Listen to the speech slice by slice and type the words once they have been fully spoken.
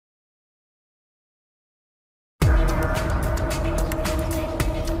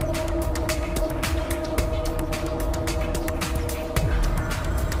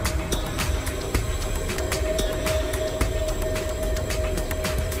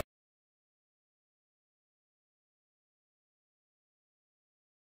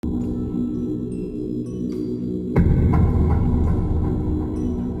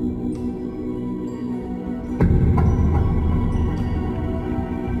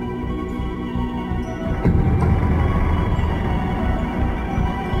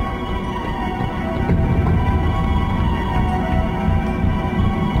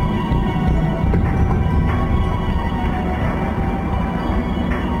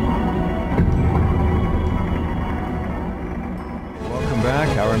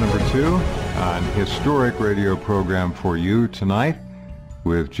2, an historic radio program for you tonight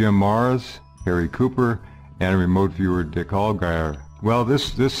with Jim Morris, Harry Cooper, and remote viewer Dick Allgaier. Well,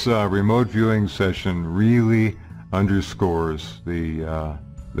 this remote viewing session really underscores the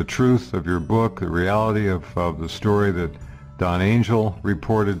truth of your book, the reality of the story that Don Angel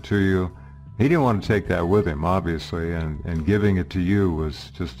reported to you. He didn't want to take that with him, obviously, and giving it to you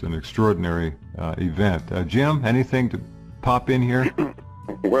was just an extraordinary event. Jim, anything to pop in here?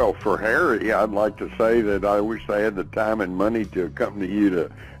 Well, for Harry, I'd like to say that I wish I had the time and money to accompany you to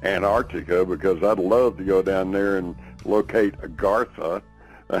Antarctica, because I'd love to go down there and locate Agartha,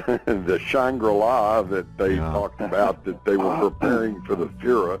 the Shangri-La that they talked about, that they were preparing for the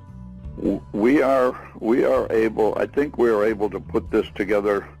Fura. We are able, I think we are able to put this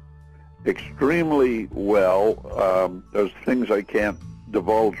together extremely well. There's things I can't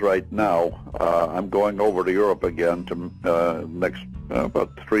divulge right now. I'm going over to Europe again to next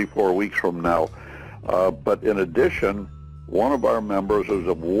about 3-4 weeks from now. But in addition, one of our members is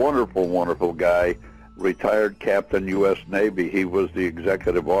a wonderful, wonderful guy, retired Captain U.S. Navy. He was the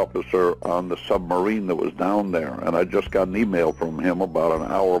executive officer on the submarine that was down there. And I just got an email from him about an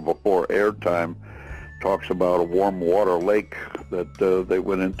hour before airtime. Talks about a warm water lake that they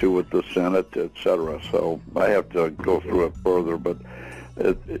went into with the Senate, etc. So I have to go through it further. But,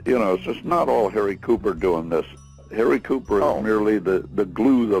 it's just not all Harry Cooper doing this. Harry Cooper is merely the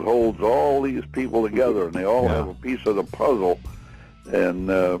glue that holds all these people together, and they all have a piece of the puzzle. And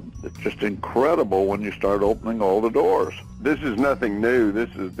it's just incredible when you start opening all the doors. This is nothing new. This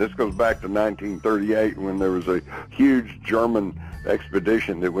goes back to 1938, when there was a huge German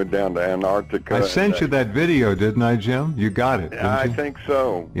expedition that went down to Antarctica. I sent you that video, didn't I, Jim? You got it, didn't you? I think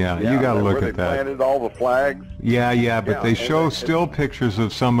so. Yeah, you got to look at that. They planted all the flags. Yeah, but they show still pictures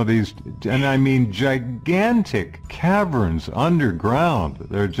of some of these, and I mean gigantic caverns underground.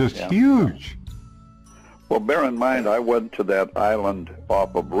 They're just huge. Well, bear in mind, I went to that island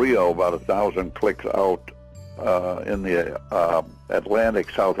off of Rio, about 1,000 clicks out in the Atlantic,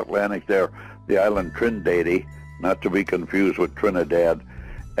 South Atlantic there, the island Trinidad, not to be confused with Trinidad.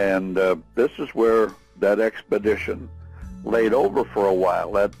 And this is where that expedition laid over for a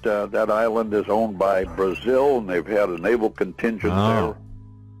while. That island is owned by Brazil, and they've had a naval contingent there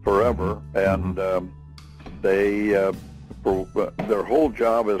forever. And their whole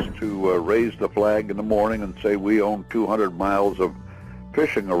job is to raise the flag in the morning and say, we own 200 miles of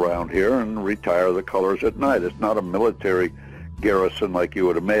fishing around here, and retire the colors at night. It's not a military garrison like you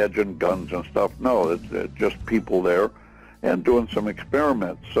would imagine, guns and stuff. No, it's just people there and doing some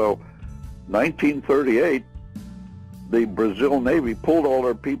experiments. So 1938, the Brazil Navy pulled all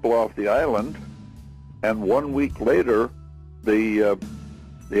their people off the island, and 1 week later, the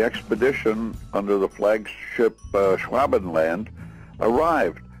expedition under the flagship Schwabenland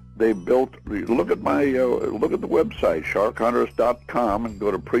arrived. They built, look at the website, sharkhunters.com, and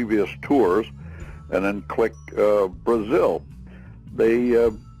go to previous tours, and then click Brazil.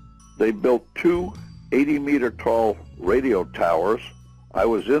 They built 2 80-meter tall radio towers. I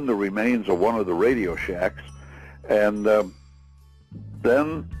was in the remains of one of the radio shacks. And then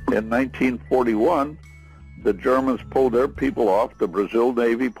in 1941, the Germans pulled their people off. The Brazil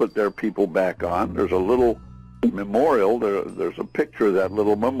Navy put their people back on. There's a little memorial. There's a picture of that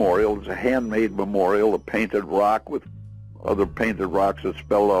little memorial. It's a handmade memorial, a painted rock with other painted rocks that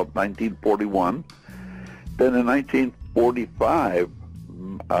spell out 1941. Then in 1945,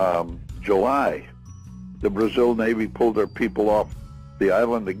 July, the Brazil Navy pulled their people off the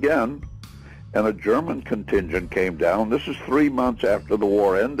island again, and a German contingent came down. This is 3 months after the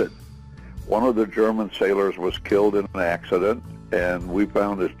war ended. One of the German sailors was killed in an accident, and we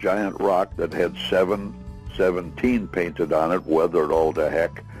found this giant rock that had 717 painted on it, weathered all to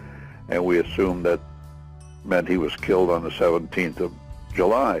heck, and we assumed that meant he was killed on the 17th of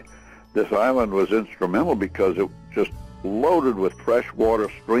July. This island was instrumental because it just loaded with freshwater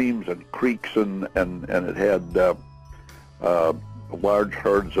streams and creeks, and it had large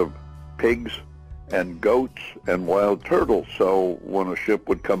herds of pigs and goats and wild turtles. So when a ship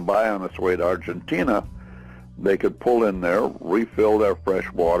would come by on its way to Argentina, they could pull in there, refill their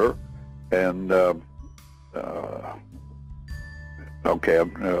fresh water, and I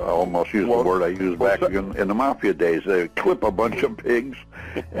almost used the word I used back in the Mafia days. They would clip a bunch of pigs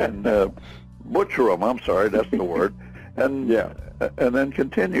and butcher them. I'm sorry, that's the word. And then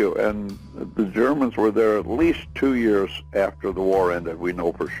continue. And the Germans were there at least 2 years after the war ended, we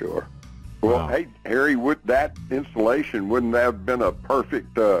know for sure. Well, hey, Harry, with that installation, wouldn't that have been a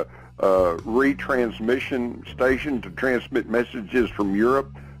perfect retransmission station to transmit messages from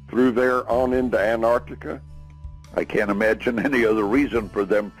Europe through there on into Antarctica? I can't imagine any other reason for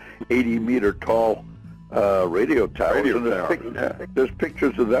them 80-meter tall radio towers. And there's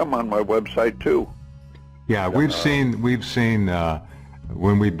pictures of them on my website too. Yeah, we've seen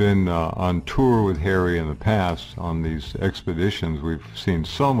when we've been on tour with Harry in the past on these expeditions, we've seen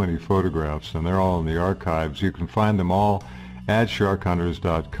so many photographs, and they're all in the archives. You can find them all at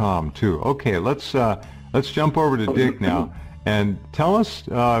sharkhunters.com too. Okay, let's jump over to Dick now and tell us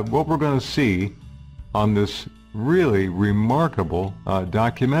what we're going to see on this really remarkable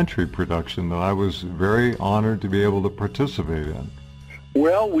documentary production that I was very honored to be able to participate in.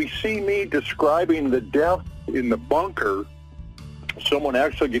 Well, we see me describing the death in the bunker, someone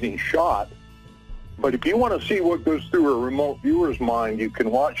actually getting shot. But if you want to see what goes through a remote viewer's mind, you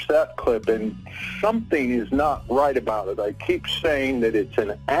can watch that clip, and something is not right about it. I keep saying that it's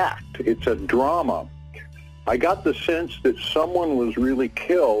an act, it's a drama. I got the sense that someone was really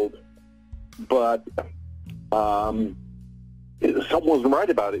killed, but someone wasn't right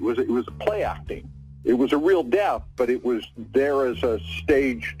about it. It was play acting. It was a real death, but it was there as a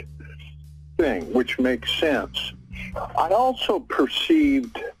staged thing, which makes sense. I also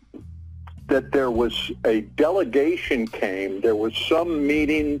perceived that there was a delegation came, there was some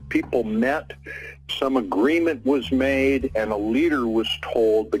meeting, people met, some agreement was made, and a leader was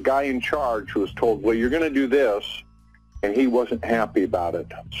told, the guy in charge was told, well, you're going to do this, and he wasn't happy about it.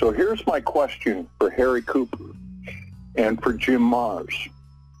 So here's my question for Harry Cooper and for Jim Mars.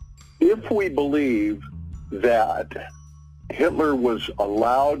 If we believe that Hitler was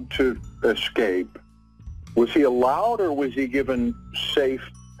allowed to escape, was he allowed or was he given safe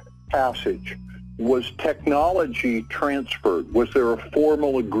passage? Was technology transferred? Was there a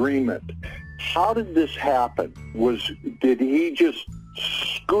formal agreement? How did this happen? Did he just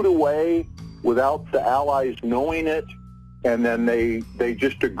scoot away without the Allies knowing it, and then they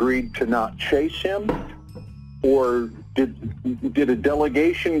just agreed to not chase him? Or did a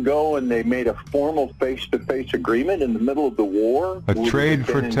delegation go and they made a formal face-to-face agreement in the middle of the war? A trade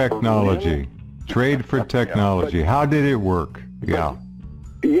for technology. Trade for technology. How did it work? Yeah.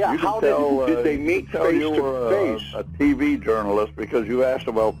 Yeah, how did they meet face-to-face? A TV journalist, because you asked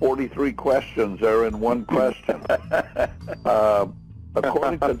about 43 questions there in one question.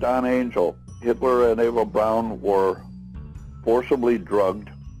 According to Don Angel, Hitler and Eva Braun were forcibly drugged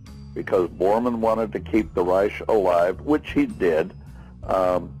because Bormann wanted to keep the Reich alive, which he did,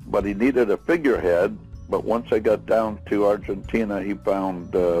 but he needed a figurehead. But once they got down to Argentina, he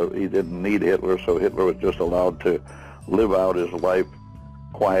found he didn't need Hitler, so Hitler was just allowed to live out his life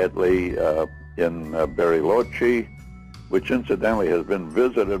quietly in Bariloche, which incidentally has been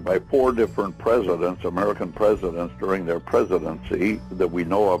visited by 4 different presidents, American presidents, during their presidency that we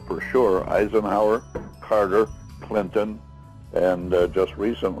know of for sure: Eisenhower, Carter, Clinton, and just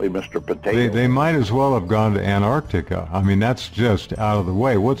recently Mr. Potato. They might as well have gone to Antarctica. I mean, that's just out of the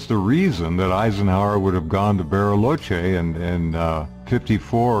way. What's the reason that Eisenhower would have gone to Bariloche in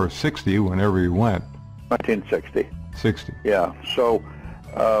 54 or 60, whenever he went? 1960. 60. Yeah, so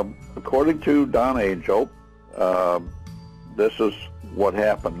according to Don Angel, this is what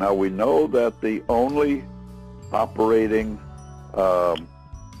happened. Now, we know that the only operating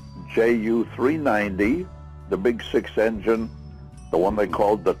Ju-390, the big 6-engine, the one they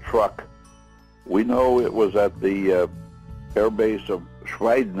called the truck, we know it was at the air base of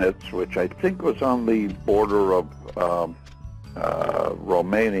Schweidnitz, which I think was on the border of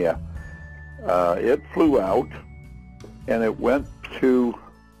Romania. It flew out, and it went to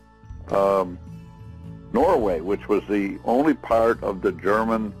Norway, which was the only part of the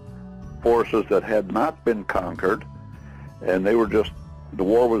German forces that had not been conquered, and they were just, the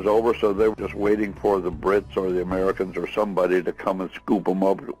war was over, so they were just waiting for the Brits or the Americans or somebody to come and scoop them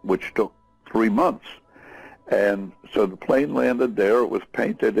up, which took 3 months. And so the plane landed there. It was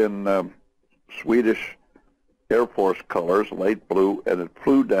painted in Swedish Air Force colors, light blue, and it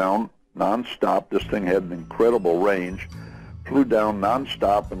flew down nonstop. This thing had an incredible range. Flew down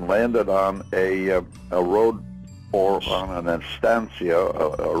nonstop and landed on a road or on an estancia,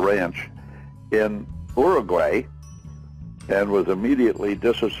 a ranch in Uruguay, and was immediately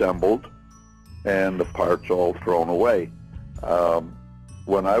disassembled and the parts all thrown away.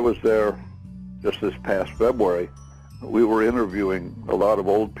 When I was there just this past February, we were interviewing a lot of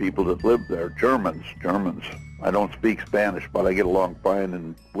old people that lived there, Germans. I don't speak Spanish, but I get along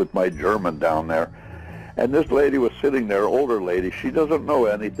fine with my German down there. And this lady was sitting there, older lady. She doesn't know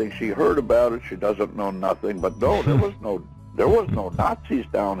anything. She heard about it. She doesn't know nothing. But no, there was no Nazis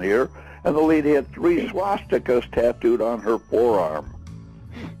down here. And the lady had 3 swastikas tattooed on her forearm.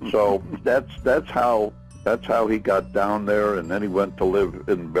 So that's how he got down there. And then he went to live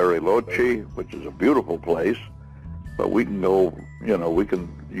in Bariloche, which is a beautiful place. but we can go, we can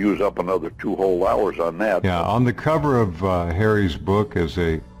use up another 2 whole hours on that. Yeah, on the cover of Harry's book is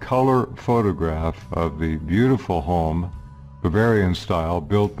a color photograph of the beautiful home, Bavarian style,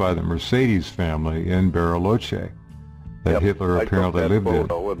 built by the Mercedes family in Bariloche that Hitler apparently lived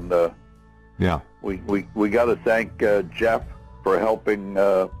in. And, yeah. We got to thank Jeff for helping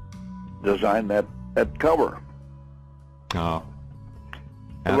design that cover.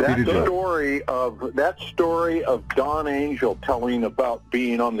 That story of Don Angel telling about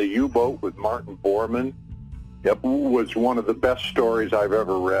being on the U-boat with Martin Bormann, was one of the best stories I've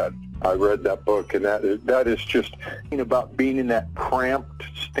ever read. I read that book, and that is just about being in that cramped,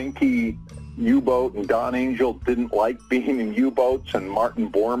 stinky U-boat, and Don Angel didn't like being in U-boats, and Martin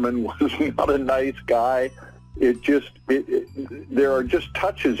Bormann was not a nice guy. There are just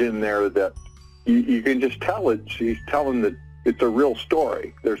touches in there that you can just tell he's telling that it's a real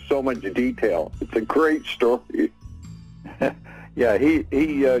story. There's so much detail. It's a great story. Yeah, he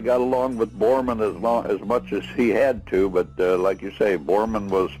got along with Bormann as much as he had to, but like you say, Bormann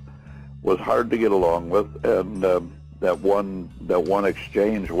was hard to get along with, and that one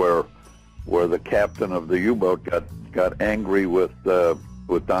exchange where the captain of the U-boat got angry with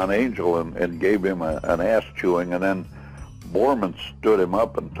Don Angel and gave him an ass chewing, and then Bormann stood him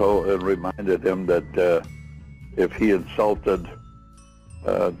up and reminded him that if he insulted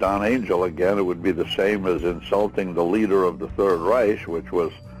Don Angel again, it would be the same as insulting the leader of the Third Reich, which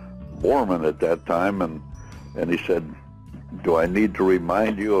was Bormann at that time, and he said, "Do I need to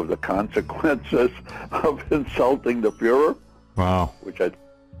remind you of the consequences of insulting the Fuhrer?" Wow. Which I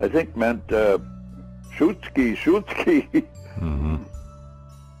think meant Schutzki. Mm-hmm.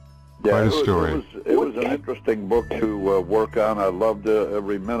 Yeah, quite a story. It was an interesting book to work on. I loved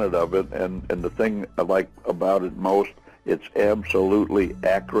every minute of it, and the thing I like about it most, it's absolutely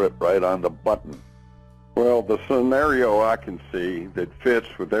accurate, right on the button. Well, the scenario I can see that fits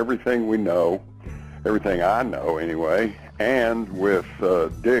with everything we know, everything I know anyway, and with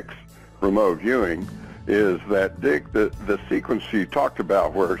Dick's remote viewing, is that Dick, the sequence you talked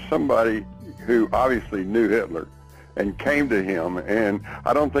about where somebody who obviously knew Hitler and came to him, and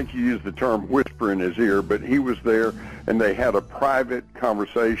I don't think you used the term whisper in his ear, but he was there and they had a private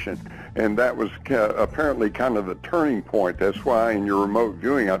conversation, and that was apparently kind of the turning point. That's why in your remote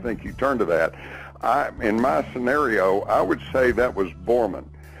viewing I think you turned to that. In my scenario, I would say that was Bormann,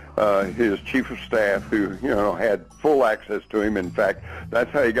 his chief of staff, who had full access to him. In fact, that's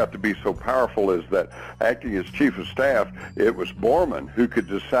how he got to be so powerful, is that acting as chief of staff, it was Bormann who could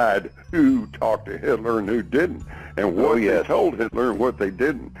decide who talked to Hitler and who didn't, and what they told Hitler and what they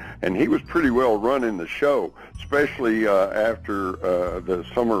didn't. And he was pretty well running the show, especially after the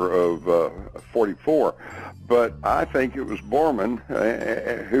summer of 44. But I think it was Bormann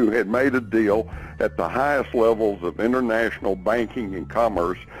who had made a deal at the highest levels of international banking and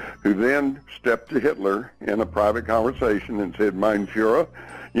commerce, who then stepped to Hitler in a private conversation and said, "Mein Führer,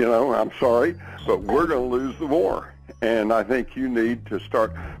 I'm sorry, but we're going to lose the war. And I think you need to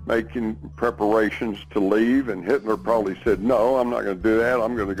start making preparations to leave." And Hitler probably said, "No, I'm not going to do that.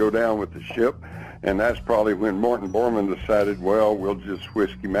 I'm going to go down with the ship." And that's probably when Martin Bormann decided, well, we'll just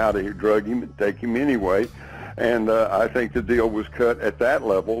whisk him out of here, drug him, and take him anyway. And I think the deal was cut at that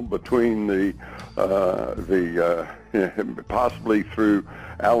level between possibly through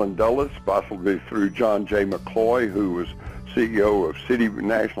Allen Dulles, possibly through John J. McCloy, who was CEO of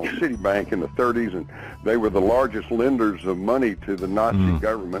National City Bank in the 30s, and they were the largest lenders of money to the Nazi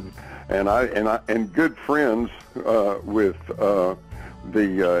government. And good friends with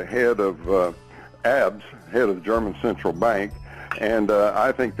the head of ABS, head of the German Central Bank. And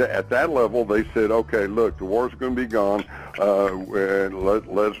I think that at that level they said, okay, look, the war's going to be gone.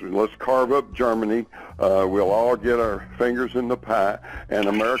 Let's carve up Germany. We'll all get our fingers in the pie. And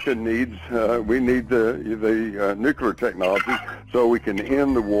America needs, we need the nuclear technology so we can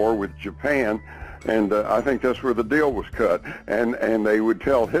end the war with Japan. And I think that's where the deal was cut. And they would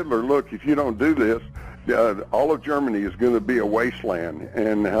tell Hitler, look, if you don't do this, all of Germany is going to be a wasteland,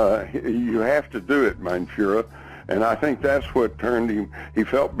 and you have to do it, mein Führer. And I think that's what turned him. He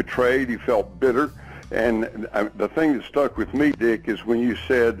felt betrayed. He felt bitter. And the thing that stuck with me, Dick, is when you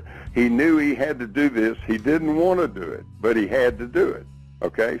said he knew he had to do this. He didn't want to do it, but he had to do it.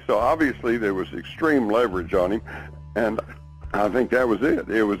 Okay? So obviously there was extreme leverage on him, and I think that was it.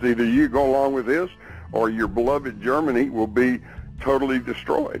 It was either you go along with this or your beloved Germany will be totally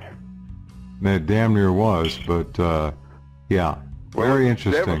destroyed. It damn near was, but yeah. Very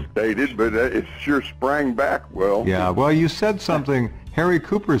interesting. Devastated, but it sure sprang back well. Yeah, well, you said something, Harry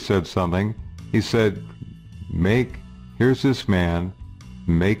Cooper said something. He said, here's this man,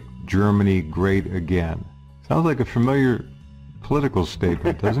 make Germany great again. Sounds like a familiar political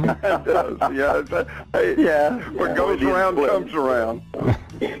statement, doesn't it? It does, yeah. What goes around comes around.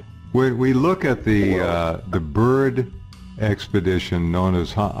 When we look at the bird expedition known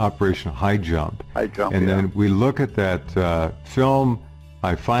as Operation High Jump, and then we look at that film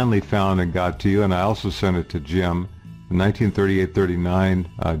I finally found and got to you, and I also sent it to Jim, the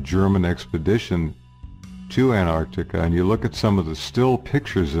 1938-39 German expedition to Antarctica, and you look at some of the still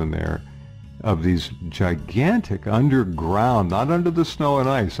pictures in there of these gigantic underground, not under the snow and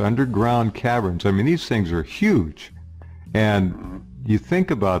ice, underground caverns. I mean, these things are huge. And you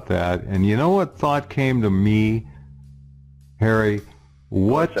think about that, and you know what thought came to me, Harry?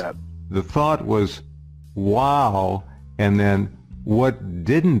 What's that? The thought was, wow, and then what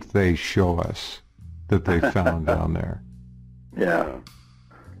didn't they show us that they found down there? Yeah.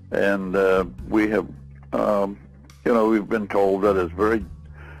 And we have, we've been told that it's very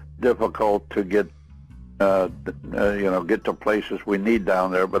difficult to get, get to places we need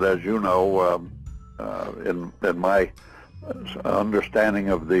down there. But as you know, in my understanding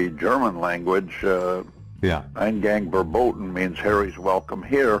of the German language, Eingang verboten means Harry's welcome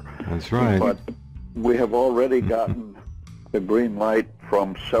here. That's right. But we have already gotten the green light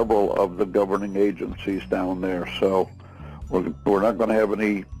from several of the governing agencies down there. So we're not going to have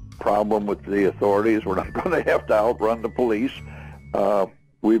any problem with the authorities. We're not going to have to outrun the police.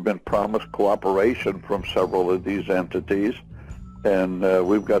 We've been promised cooperation from several of these entities, and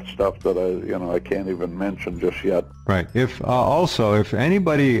we've got stuff that I can't even mention just yet. Right. If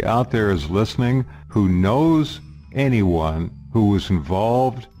anybody out there is listening who knows anyone who was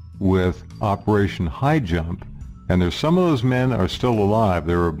involved with Operation High Jump, and there's some of those men are still alive.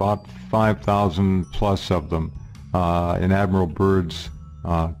 There were about 5,000 plus of them in Admiral Byrd's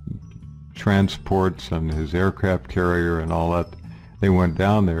transports and his aircraft carrier and all that. They went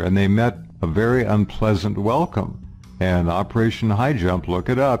down there, and they met a very unpleasant welcome. And Operation High Jump, look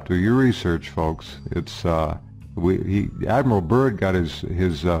it up, do your research, folks. It's Admiral Byrd got his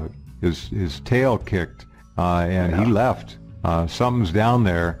tail kicked, and he left. Something's down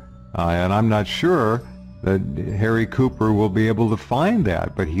there, and I'm not sure that Harry Cooper will be able to find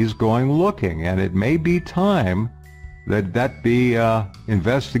that, but he's going looking, and it may be time that be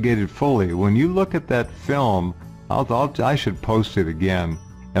investigated fully. When you look at that film, I should post it again,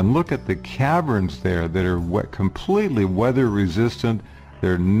 and look at the caverns there that are completely weather resistant.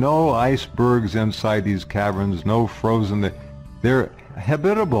 There are no icebergs inside these caverns, no frozen. They're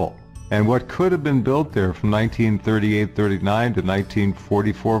habitable. And what could have been built there from 1938-39 to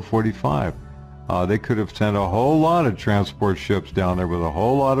 1944-45, they could have sent a whole lot of transport ships down there with a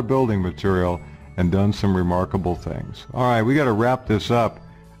whole lot of building material and done some remarkable things. All right, we got to wrap this up.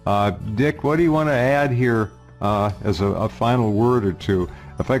 Dick, what do you want to add here as a final word or two?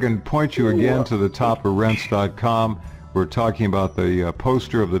 If I can point you again to the top of Rense.com, we're talking about the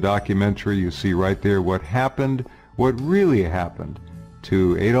poster of the documentary. You see right there what happened, what really happened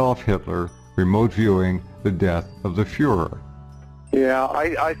to Adolf Hitler, remote viewing the death of the Fuhrer. Yeah,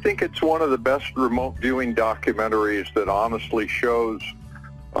 I think it's one of the best remote viewing documentaries that honestly shows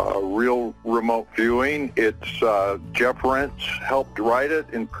real remote viewing. It's Jeff Rentz helped write it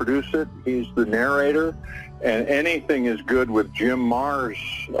and produce it. He's the narrator. And anything is good with Jim Marrs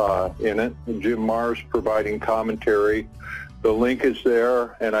in it. And Jim Marrs providing commentary. The link is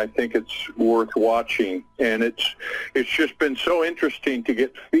there, and I think it's worth watching. And it's just been so interesting to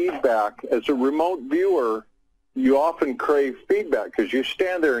get feedback. As a remote viewer, you often crave feedback because you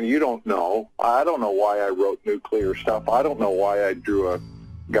stand there and you don't know. I don't know why I wrote nuclear stuff. I don't know why I drew a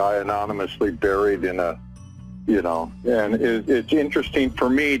guy anonymously buried in a, and it's interesting for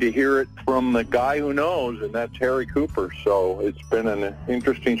me to hear it from the guy who knows, and that's Harry Cooper. So it's been an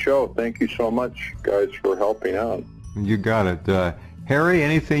interesting show. Thank you so much, guys, for helping out. You got it. Harry,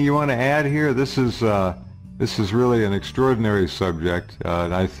 anything you want to add here? This is really an extraordinary subject,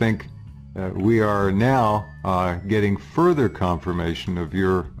 and I think we are now getting further confirmation of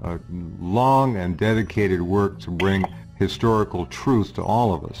your long and dedicated work to bring historical truth to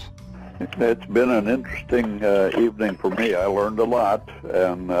all of us. It's been an interesting evening for me. I learned a lot,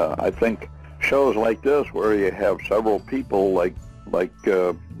 and I think shows like this, where you have several people like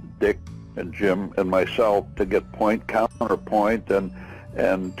Dick and Jim and myself, to get point counterpoint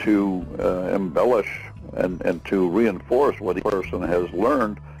and to embellish and to reinforce what each person has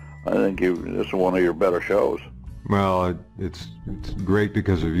learned, I think this is one of your better shows. Well, it's great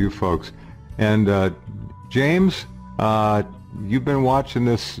because of you folks. And James, you've been watching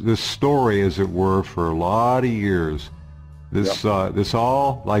this story, as it were, for a lot of years. This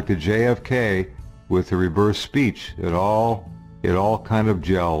all, like the JFK with the reverse speech, it all kind of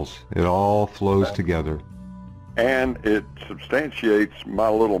gels. It all flows together. and it substantiates my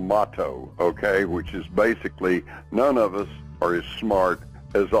little motto, okay, which is basically none of us are as smart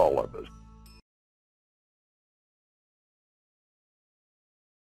as all of us.